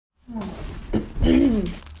No.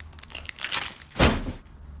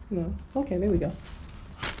 Okay, there we go.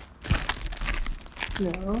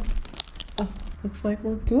 No. Oh, looks like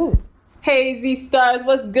we're good. Hey Z Stars,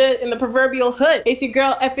 what's good in the proverbial hood? It's your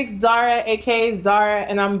girl EfikZara, aka Zara,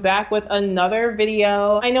 and I'm back with another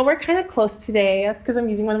video. I know we're kind of close today. That's because I'm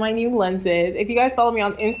using one of my new lenses. If you guys follow me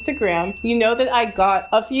on Instagram, you know that I got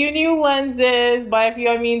a few new lenses. By a few,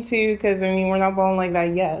 I mean two, because I mean we're not balling like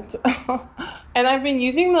that yet. And I've been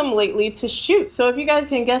using them lately to shoot. So if you guys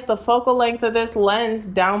can guess the focal length of this lens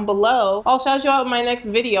down below, I'll shout you out in my next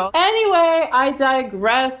video. Anyway, I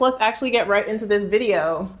digress. Let's actually get right into this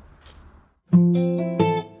video.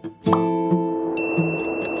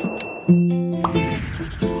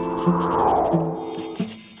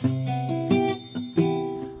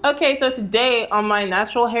 Okay, so today on my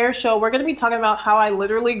natural hair show, we're going to be talking about how I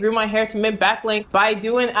literally grew my hair to mid-back length by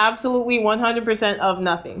doing absolutely 100% of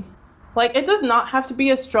nothing. Like, it does not have to be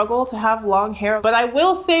a struggle to have long hair, but I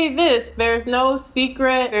will say this, there's no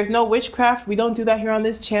secret, there's no witchcraft. We don't do that here on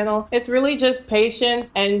this channel. It's really just patience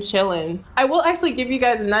and chilling. I will actually give you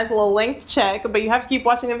guys a nice little length check, but you have to keep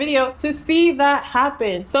watching the video to see that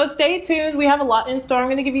happen. So stay tuned. We have a lot in store. I'm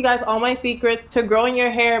going to give you guys all my secrets to growing your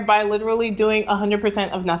hair by literally doing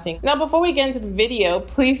 100% of nothing. Now, before we get into the video,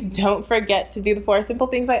 please don't forget to do the 4 simple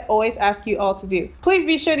things I always ask you all to do. Please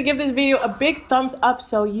be sure to give this video a big thumbs up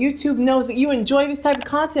so YouTube knows that you enjoy this type of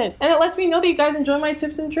content, and it lets me know that you guys enjoy my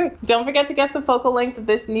tips and tricks. Don't forget to guess the focal length of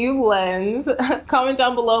this new lens. Comment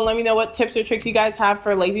down below and let me know what tips or tricks you guys have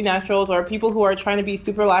for lazy naturals or people who are trying to be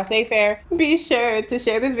super laissez-faire. Be sure to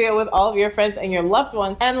share this video with all of your friends and your loved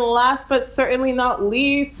ones. And last but certainly not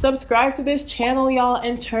least, subscribe to this channel, y'all,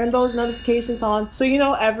 and turn those notifications on so you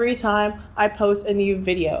know every time I post a new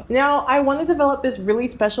video. Now, I want to develop this really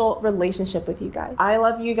special relationship with you guys. I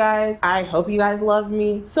love you guys. I hope you guys love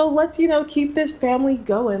me. So let's, you know, keep this family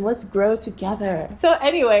going. Let's grow together. So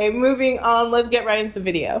anyway, moving on, let's get right into the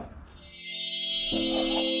video.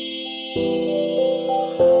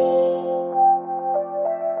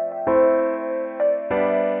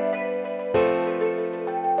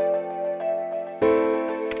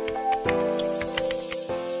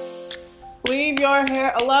 Leave your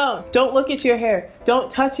hair alone. Don't look at your hair.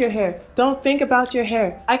 Don't touch your hair. Don't think about your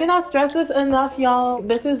hair. I cannot stress this enough, y'all.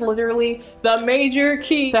 This is literally the major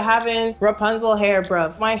key to having Rapunzel hair,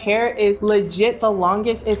 bruv. My hair is legit the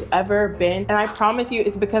longest it's ever been, and I promise you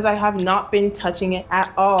it's because I have not been touching it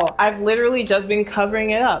at all. I've literally just been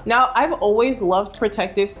covering it up. Now, I've always loved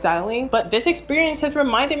protective styling, but this experience has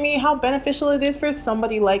reminded me how beneficial it is for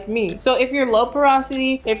somebody like me. So if you're low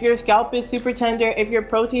porosity, if your scalp is super tender, if you're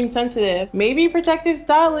protein sensitive, maybe protective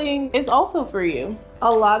styling is also for you.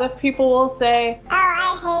 A lot of people will say, "Oh,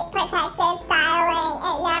 I hate protective styling.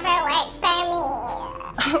 It never works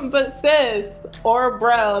for me." But sis or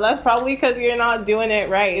bro, that's probably because you're not doing it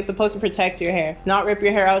right. It's supposed to protect your hair, not rip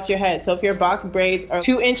your hair out your head. So if your box braids are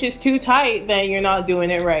 2 inches too tight, then you're not doing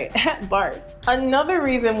it right. Bars. Another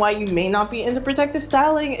reason why you may not be into protective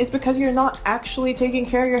styling is because you're not actually taking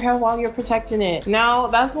care of your hair while you're protecting it. Now,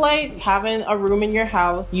 that's like having a room in your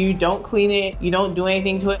house. You don't clean it, you don't do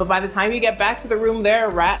anything to it, but by the time you get back to the room, there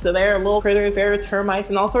are rats, so there are little critters, there are termites,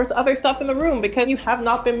 and all sorts of other stuff in the room because you have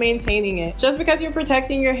not been maintaining it. Just because you're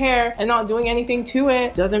protecting your hair and not doing anything to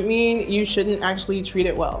it doesn't mean you shouldn't actually treat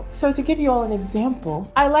it well. So to give you all an example,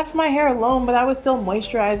 I left my hair alone, but I was still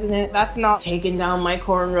moisturizing it. That's not taking down my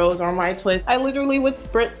cornrows or my twists. I literally would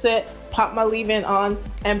spritz it, pop my leave-in on,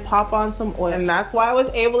 and pop on some oil. And that's why I was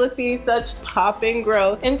able to see such popping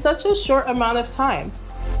growth in such a short amount of time.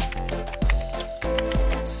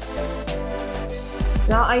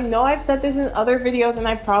 Now, I know I've said this in other videos and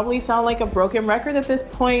I probably sound like a broken record at this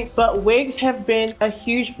point, but wigs have been a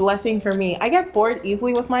huge blessing for me. I get bored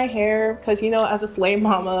easily with my hair because, you know, as a slave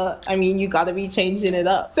mama, I mean, you gotta be changing it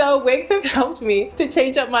up. So wigs have helped me to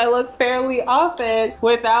change up my look fairly often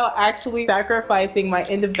without actually sacrificing my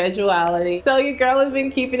individuality. So your girl has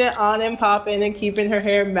been keeping it on and popping and keeping her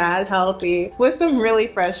hair mad healthy with some really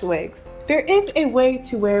fresh wigs. There is a way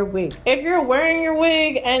to wear wigs. If you're wearing your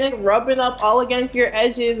wig and it's rubbing up all against your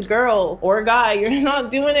edges, girl or guy, you're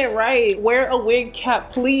not doing it right. Wear a wig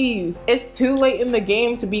cap, please. It's too late in the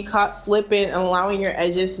game to be caught slipping and allowing your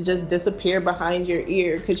edges to just disappear behind your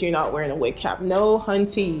ear because you're not wearing a wig cap. No,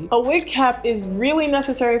 hunty. A wig cap is really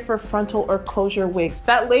necessary for frontal or closure wigs.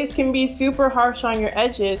 That lace can be super harsh on your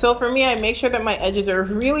edges. So for me, I make sure that my edges are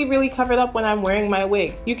really, really covered up when I'm wearing my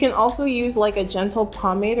wigs. You can also use like a gentle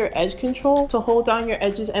pomade or edge control control to hold down your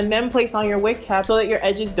edges and then place on your wig cap so that your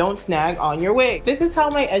edges don't snag on your wig. This is how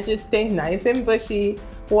my edges stay nice and bushy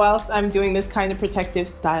whilst I'm doing this kind of protective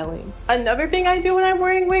styling. Another thing I do when I'm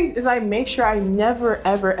wearing wigs is I make sure I never,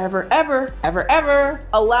 ever, ever, ever, ever, ever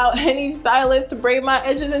allow any stylist to braid my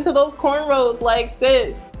edges into those cornrows like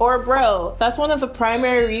sis or bro. That's one of the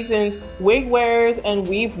primary reasons wig wearers and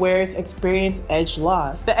weave wearers experience edge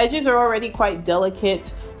loss. The edges are already quite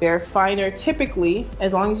delicate. They're finer typically.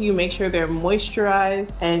 As long as you make sure they're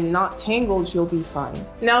moisturized and not tangled, you'll be fine.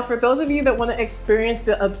 Now, for those of you that want to experience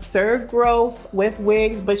the absurd growth with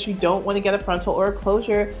wigs, but you don't want to get a frontal or a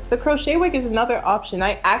closure, the crochet wig is another option.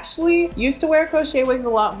 I actually used to wear crochet wigs a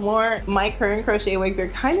lot more. My current crochet wigs are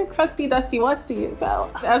kind of crusty, dusty, musty, so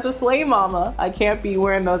as a slay mama, I can't be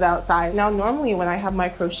wearing those outside. Now, normally when I have my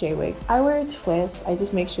crochet wigs, I wear a twist. I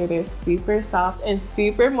just make sure they're super soft and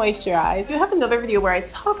super moisturized. I do have another video where I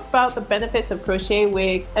talk about the benefits of crochet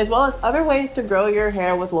wigs as well as other ways to grow your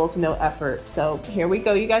hair with little to no effort. So here we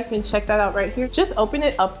go. You guys can check that out right here. Just open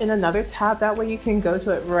it up in another tab. That way you can go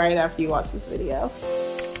to it right after you watch this video.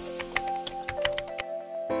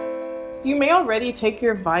 You may already take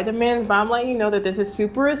your vitamins, but I'm letting you know that this is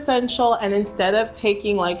super essential. And instead of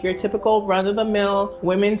taking like your typical run-of-the-mill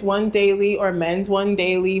women's one daily or men's one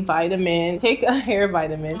daily vitamin, take a hair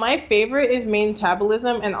vitamin. My favorite is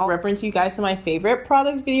Metabolism, and I'll reference you guys to my favorite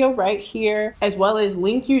products video right here, as well as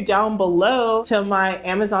link you down below to my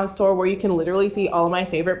Amazon store where you can literally see all of my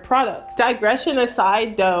favorite products. Digression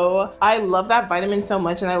aside though, I love that vitamin so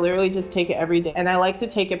much and I literally just take it every day. And I like to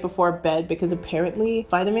take it before bed because apparently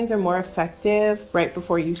vitamins are more effective right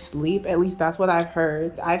before you sleep. At least that's what I've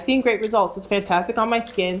heard. I've seen great results. It's fantastic on my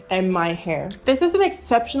skin and my hair. This is an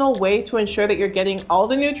exceptional way to ensure that you're getting all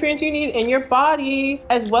the nutrients you need in your body,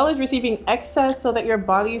 as well as receiving excess so that your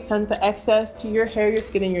body sends the excess to your hair, your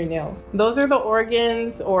skin, and your nails. Those are the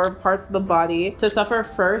organs or parts of the body to suffer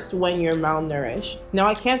first when you're malnourished. Now,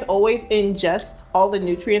 I can't always ingest all the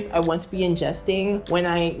nutrients I want to be ingesting when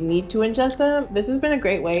I need to ingest them. This has been a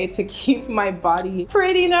great way to keep my body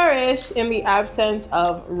pretty nourished in the absence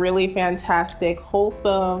of really fantastic,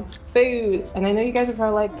 wholesome food. And I know you guys are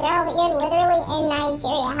probably like, girl, but you're literally in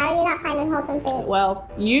Nigeria. How are you not finding wholesome food? Well,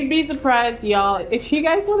 you'd be surprised, y'all. If you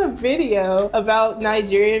guys want a video about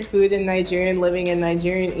Nigerian food and Nigerian living and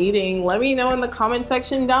Nigerian eating, let me know in the comment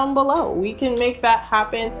section down below. We can make that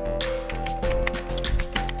happen.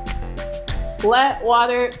 Let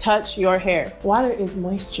water touch your hair. Water is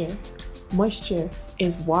moisture. Moisture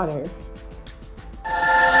is water.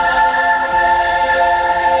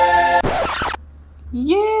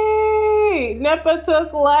 Yay! NEPA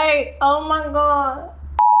took light. Oh my god.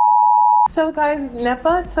 So guys,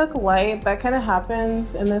 NEPA took light. That kind of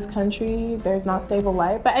happens in this country. There's not stable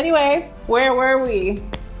light. But anyway, where were we?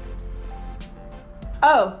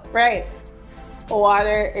 Oh, right.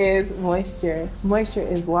 Water is moisture. Moisture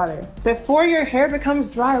is water. Before your hair becomes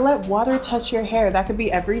dry, let water touch your hair. That could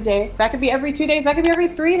be every day. That could be every 2 days. That could be every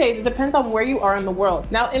 3 days. It depends on where you are in the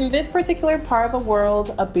world. Now, in this particular part of the world,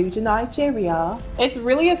 Abuja, Nigeria, it's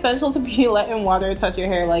really essential to be letting water touch your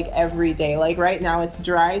hair like every day. Like right now, it's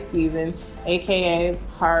dry season, aka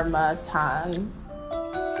Harmattan.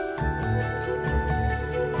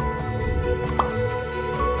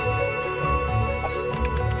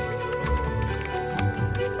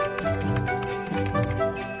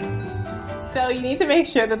 So you need to make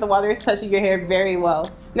sure that the water is touching your hair very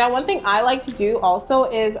well. Now, one thing I like to do also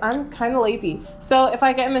is I'm kind of lazy. So if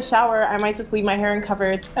I get in the shower, I might just leave my hair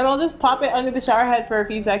uncovered and I'll just pop it under the shower head for a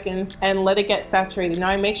few seconds and let it get saturated. Now,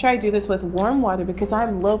 I make sure I do this with warm water because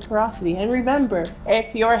I'm low porosity. And remember,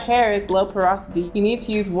 if your hair is low porosity, you need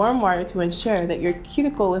to use warm water to ensure that your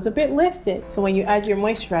cuticle is a bit lifted. So when you add your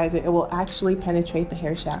moisturizer, it will actually penetrate the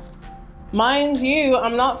hair shaft. Mind you,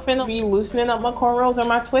 I'm not finna be loosening up my cornrows or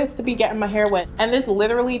my twists to be getting my hair wet. And this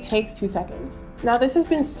literally takes 2 seconds. Now, this has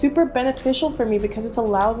been super beneficial for me because it's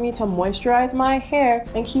allowed me to moisturize my hair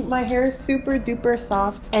and keep my hair super duper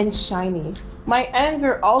soft and shiny. My ends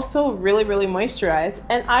are also really moisturized,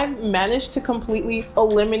 and I've managed to completely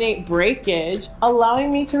eliminate breakage, allowing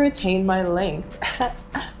me to retain my length.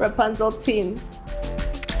 Rapunzel teens.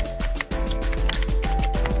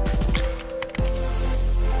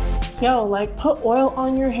 Yo, like, put oil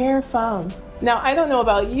on your hair, fam. Now, I don't know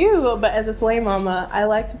about you, but as a slay mama, I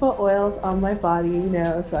like to put oils on my body, you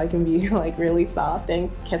know, so I can be like really soft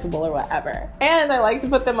and kissable or whatever. And I like to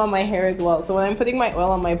put them on my hair as well. So when I'm putting my oil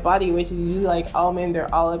on my body, which is usually like almond or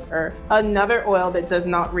olive or another oil that does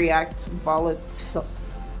not react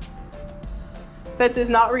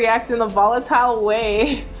in a volatile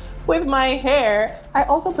way with my hair, I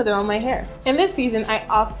also put it on my hair. In this season, I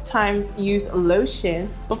oftentimes use lotion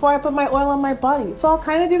before I put my oil on my body. So I'll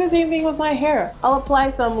kind of do the same thing with my hair. I'll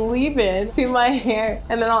apply some leave-in to my hair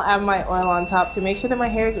and then I'll add my oil on top to make sure that my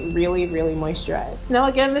hair is really, really moisturized. Now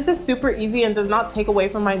again, this is super easy and does not take away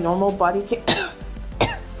from my normal body care.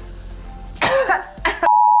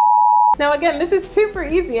 Now again, this is super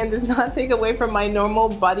easy and does not take away from my normal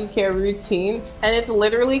body care routine, and it's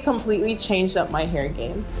literally completely changed up my hair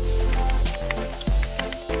game.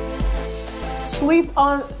 Sleep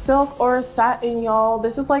on silk or satin, y'all.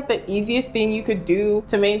 This is like the easiest thing you could do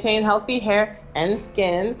to maintain healthy hair and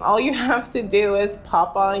skin. All you have to do is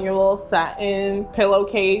pop on your little satin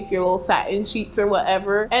pillowcase, your little satin sheets or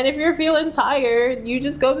whatever. And if you're feeling tired, you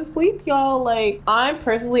just go to sleep, y'all. Like, I'm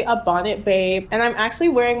personally a bonnet babe and I'm actually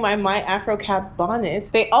wearing my Afro cap bonnet.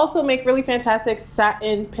 They also make really fantastic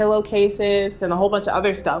satin pillowcases and a whole bunch of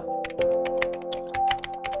other stuff.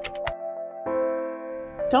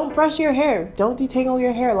 Don't brush your hair. Don't detangle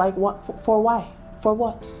your hair. Like, what? For why? For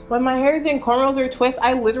what? When my hair is in cornrows or twists,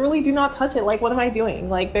 I literally do not touch it. Like, what am I doing?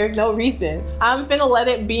 Like, there's no reason. I'm finna let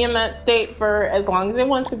it be in that state for as long as it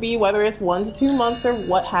wants to be, whether it's 1 to 2 months or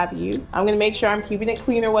what have you. I'm gonna make sure I'm keeping it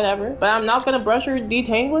clean or whatever, but I'm not gonna brush or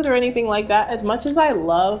detangle it or anything like that. As much as I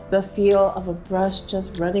love the feel of a brush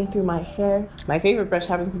just running through my hair, my favorite brush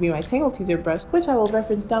happens to be my Tangle Teezer brush, which I will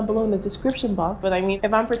reference down below in the description box. But I mean,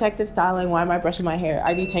 if I'm protective styling, why am I brushing my hair?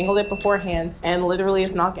 I detangled it beforehand, and literally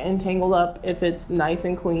it's not getting tangled up if it's nice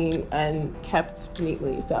and clean and kept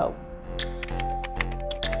neatly.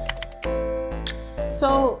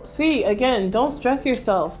 So see, again, don't stress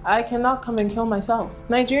yourself. I cannot come and kill myself.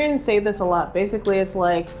 Nigerians say this a lot. Basically, it's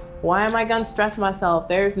like, why am I gonna stress myself?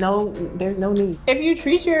 There's no need. If you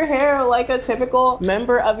treat your hair like a typical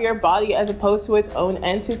member of your body as opposed to its own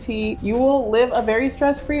entity, you will live a very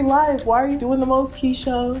stress-free life. Why are you doing the most,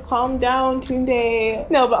 Keisha? Calm down, Tunde.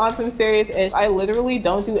 No, but on some serious ish, I literally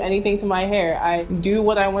don't do anything to my hair. I do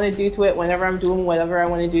what I want to do to it whenever I'm doing whatever I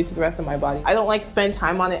want to do to the rest of my body. I don't like to spend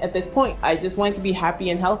time on it at this point. I just want it to be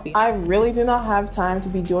happy and healthy. I really do not have time to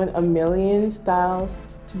be doing a million styles,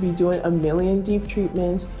 to be doing a million deep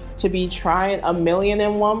treatments, to be trying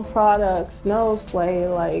 1,000,001 products. No, Slay,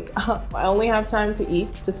 like, I only have time to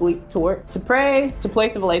eat, to sleep, to work, to pray, to play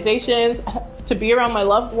civilizations, to be around my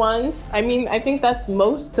loved ones. I mean, I think that's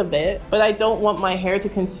most of it, but I don't want my hair to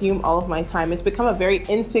consume all of my time. It's become a very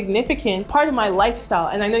insignificant part of my lifestyle.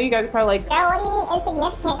 And I know you guys are probably like, girl, what do you mean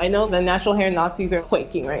insignificant? I know the natural hair Nazis are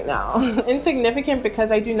quaking right now. Insignificant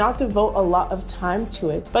because I do not devote a lot of time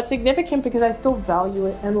to it, but significant because I still value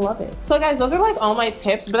it and love it. So guys, those are like all my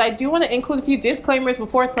tips, but I do want to include a few disclaimers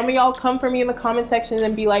before some of y'all come for me in the comment section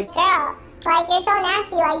and be like, girl, like, you're so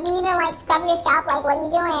nasty. Like, you even like scrub your scalp. Like, what are you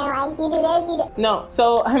doing? Like, do you do this? Do you do... No.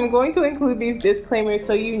 So I'm going to include these disclaimers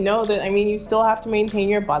so you know that, I mean, you still have to maintain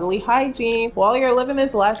your bodily hygiene while you're living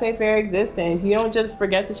this laissez-faire existence. You don't just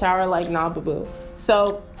forget to shower like, nah, boo-boo.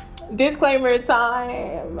 So, disclaimer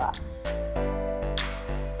time.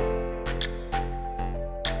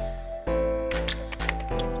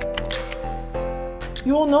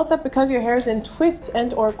 You will note that because your hair is in twists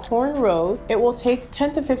and or cornrows, it will take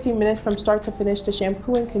 10 to 15 minutes from start to finish to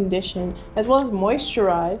shampoo and condition, as well as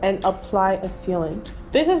moisturize and apply a sealant.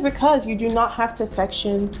 This is because you do not have to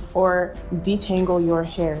section or detangle your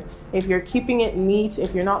hair. If you're keeping it neat,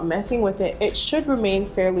 if you're not messing with it, it should remain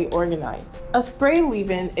fairly organized. A spray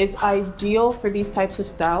leave-in is ideal for these types of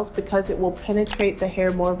styles because it will penetrate the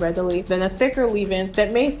hair more readily than a thicker leave-in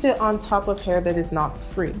that may sit on top of hair that is not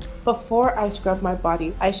free. Before I scrub my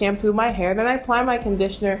body, I shampoo my hair, then I apply my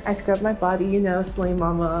conditioner, I scrub my body, you know, Slay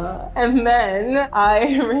Mama, and then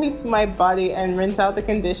I rinse my body and rinse out the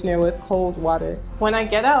conditioner with cold water. When I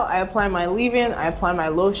get out, I apply my leave-in, I apply my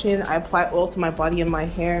lotion, I apply oil to my body and my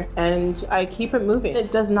hair, and I keep it moving.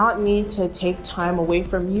 It does not need to take time away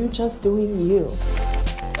from you just doing you.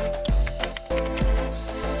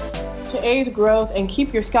 To aid growth and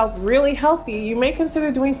keep your scalp really healthy, you may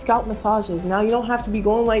consider doing scalp massages. Now, you don't have to be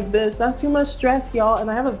going like this. That's too much stress, y'all.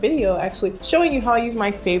 And I have a video actually showing you how I use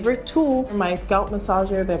my favorite tool for my scalp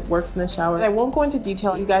massager that works in the shower. I won't go into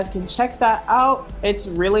detail. You guys can check that out. It's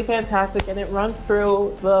really fantastic and it runs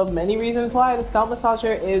through the many reasons why the scalp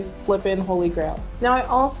massager is flippin' holy grail. Now, I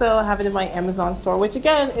also have it in my Amazon store, which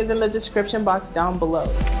again is in the description box down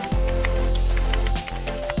below.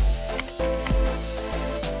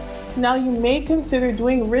 Now you may consider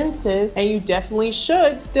doing rinses, and you definitely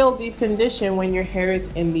should still deep condition when your hair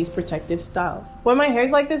is in these protective styles. When my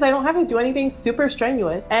hair's like this, I don't have to do anything super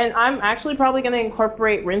strenuous, and I'm actually probably going to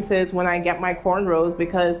incorporate rinses when I get my cornrows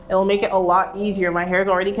because it'll make it a lot easier. My hair's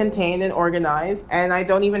already contained and organized, and I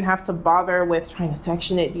don't even have to bother with trying to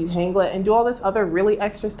section it, detangle it, and do all this other really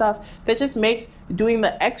extra stuff that just makes doing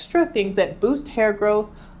the extra things that boost hair growth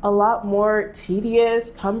a lot more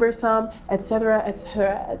tedious, cumbersome, etc,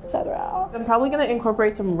 etc, etc. I'm probably gonna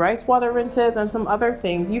incorporate some rice water rinses and some other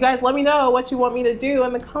things. You guys let me know what you want me to do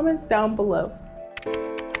in the comments down below.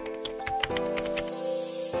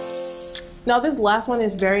 Now this last one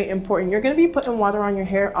is very important. You're gonna be putting water on your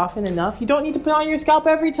hair often enough. You don't need to put it on your scalp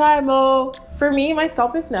every time, oh. For me, my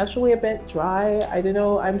scalp is naturally a bit dry. I don't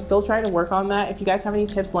know, I'm still trying to work on that. If you guys have any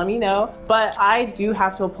tips, let me know. But I do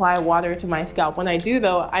have to apply water to my scalp. When I do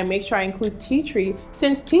though, I make sure I include tea tree,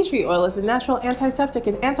 since tea tree oil is a natural antiseptic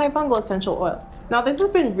and antifungal essential oil. Now this has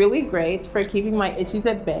been really great for keeping my itchies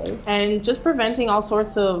at bay and just preventing all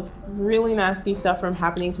sorts of really nasty stuff from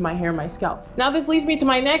happening to my hair and my scalp. Now this leads me to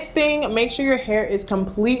my next thing. Make sure your hair is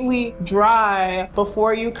completely dry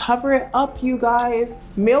before you cover it up, you guys.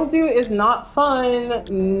 Mildew is not fun,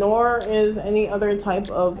 nor is any other type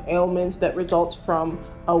of ailment that results from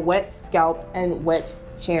a wet scalp and wet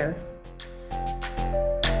hair.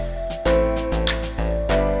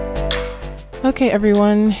 Okay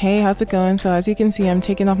everyone, hey, how's it going? So as you can see, I'm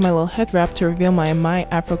taking off my little head wrap to reveal my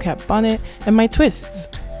Afro cap bonnet and my twists.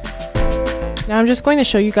 Now I'm just going to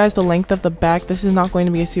show you guys the length of the back. This is not going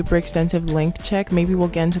to be a super extensive length check. Maybe we'll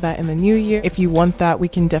get into that in the new year. If you want that, we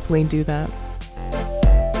can definitely do that.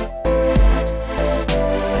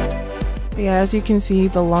 But yeah, as you can see,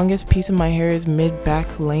 the longest piece of my hair is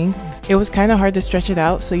mid-back length. It was kind of hard to stretch it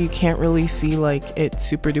out, so you can't really see like it's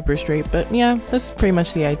super duper straight, but yeah, that's pretty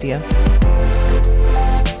much the idea.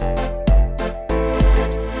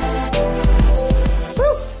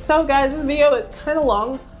 So guys, this video is kind of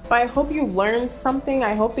long, but I hope you learned something.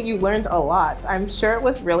 I hope that you learned a lot. I'm sure it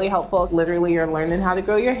was really helpful. Literally, you're learning how to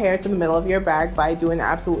grow your hair to the middle of your bag by doing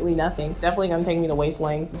absolutely nothing. Definitely gonna take me to waist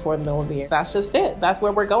length before the middle of the year. That's just it. That's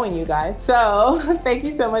where we're going, you guys. So thank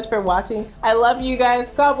you so much for watching. I love you guys.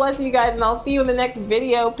 God bless you guys, and I'll see you in the next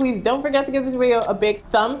video. Please don't forget to give this video a big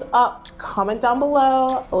thumbs up. Comment down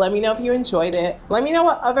below. Let me know if you enjoyed it. Let me know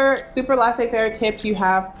what other super laissez-faire tips you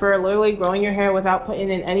have for literally growing your hair without putting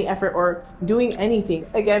in any effort or doing anything.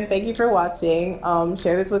 Again, thank you for watching.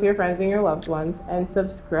 Share this with your friends and your loved ones, and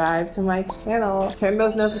subscribe to my channel. Turn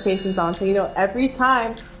those notifications on so you know every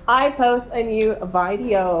time I post a new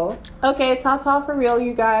video. Okay, ta-ta for real,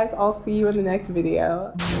 you guys. I'll see you in the next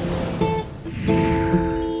video.